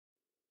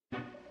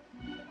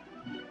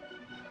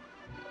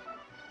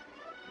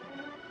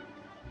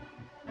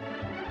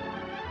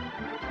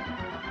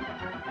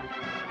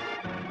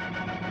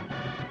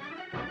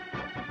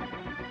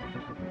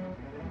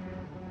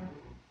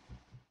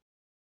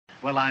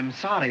Well, I'm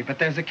sorry, but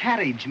there's a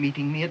carriage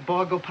meeting me at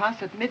Borgo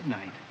Pass at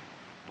midnight.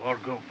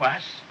 Borgo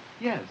Pass?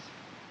 Yes.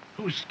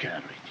 Whose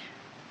carriage?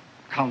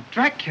 Count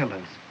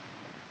Dracula's.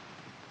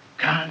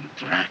 Count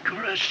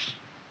Dracula's?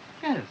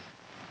 Yes.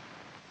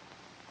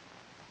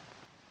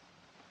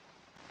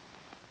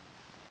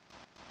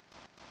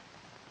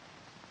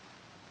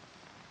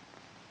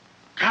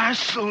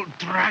 Castle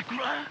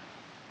Dracula?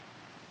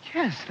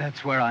 Yes,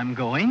 that's where I'm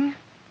going.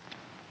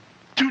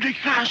 To the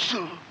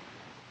castle?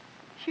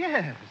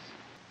 Yes.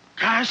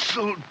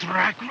 Castle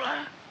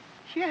Dracula?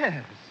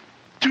 Yes.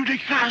 To the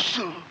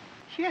castle?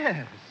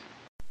 Yes.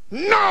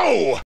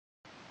 No!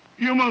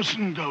 You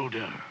mustn't go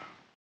there.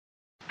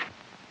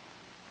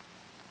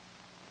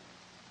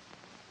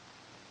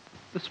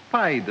 The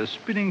spider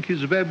spinning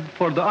his web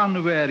for the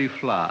unwary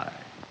fly.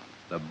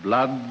 The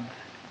blood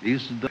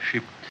is the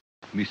ship,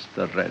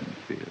 Mr.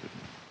 Renfield.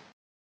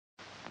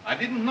 I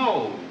didn't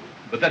know,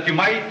 but that you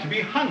might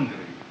be hungry.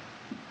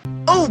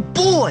 Oh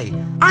boy!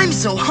 I'm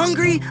so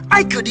hungry,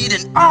 I could eat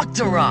an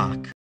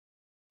octorok!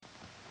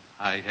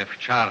 I have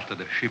chartered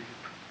a ship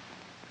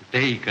to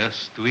take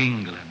us to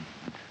England.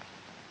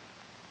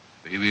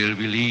 We will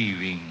be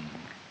leaving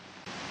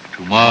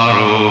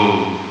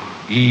tomorrow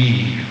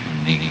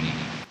evening.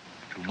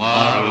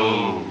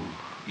 Tomorrow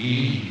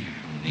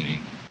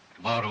evening.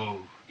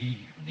 Tomorrow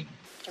evening.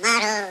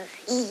 Tomorrow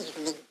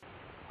evening.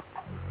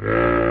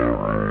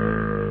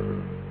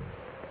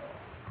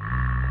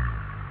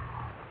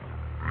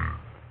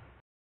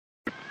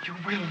 You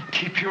will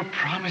keep your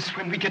promise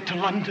when we get to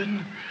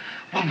London,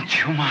 won't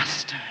you,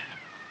 Master?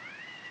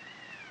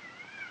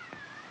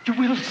 You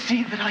will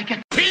see that I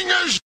get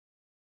Pingas!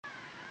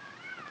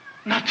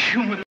 not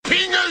human,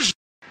 Pingas!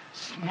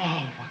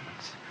 small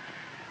ones,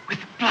 with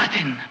blood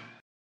in them.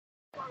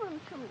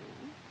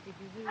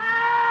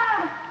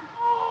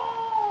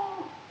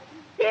 Oh!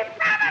 He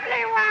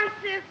probably wants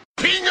this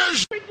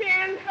Pingas!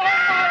 again. Oh,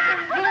 Martin,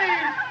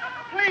 please!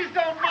 Please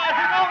don't,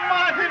 Martin! Oh,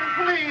 Martin,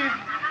 please!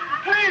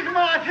 Please,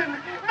 Martin!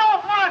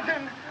 No,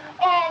 Martin!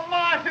 Oh,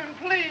 Martin,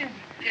 please!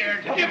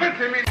 Here, give it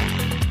to me!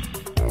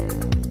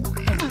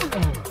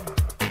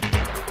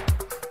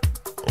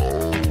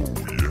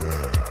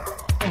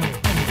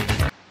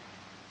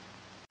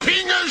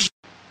 Pingas!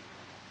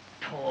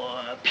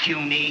 Poor,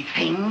 puny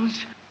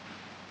things.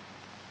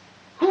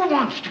 Who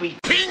wants to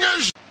eat?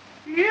 Pingas!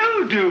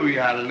 You do,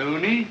 ya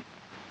loony.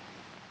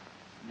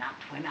 Not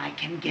when I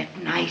can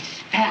get nice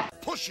fat.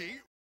 Pushy!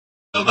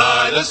 Bill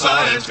Nye the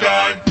Science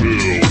Guy. Bill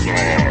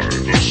Nye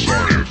the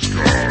Science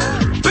Guy.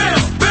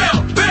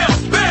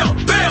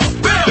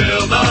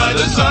 Bill Nye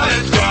the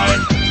Science Guy.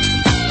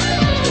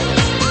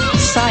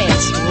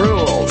 Science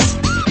rules.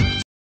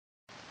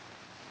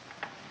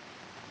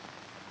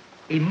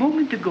 A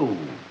moment ago,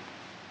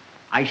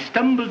 I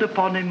stumbled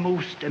upon a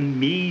most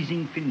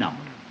amazing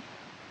phenomenon.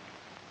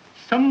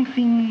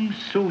 Something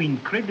so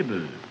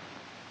incredible,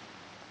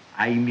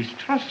 I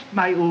mistrust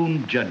my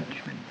own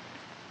judgment.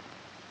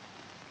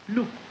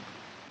 Look.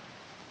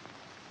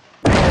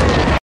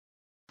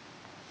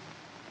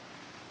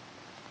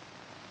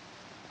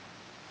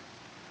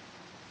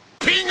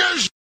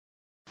 Pingas!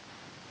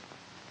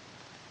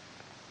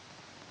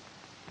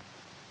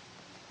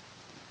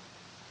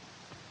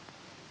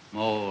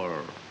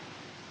 More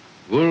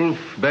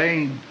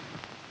wolfbane.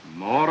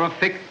 More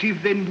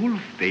effective than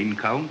wolfbane,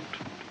 Count.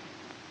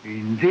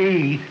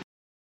 Indeed.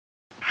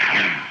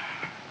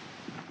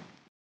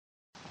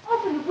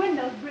 Open the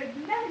windows, Briggs,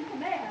 and let him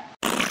come air.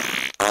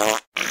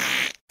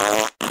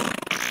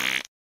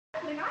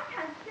 I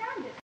can't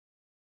stand it.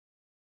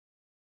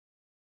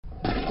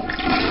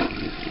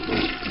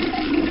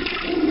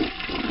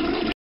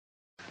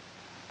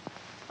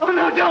 Oh,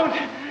 no, don't!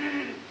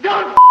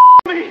 Don't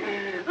me!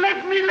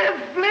 Let me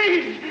live,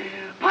 please!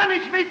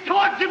 Punish me,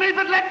 torture me,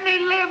 but let me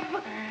live!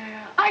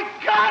 I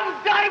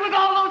can't die with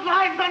all those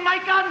lives on my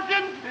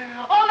conscience!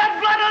 All that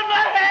blood on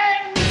my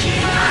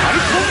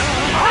hands!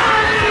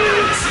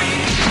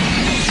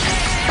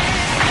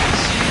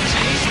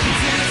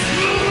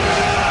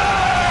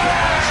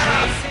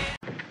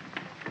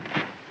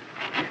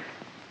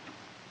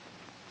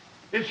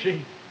 Is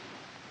she?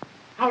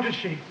 How does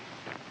she?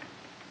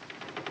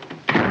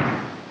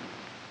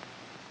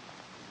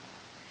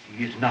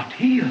 She is not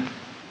here.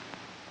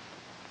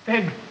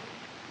 Then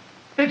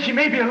she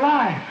may be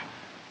alive.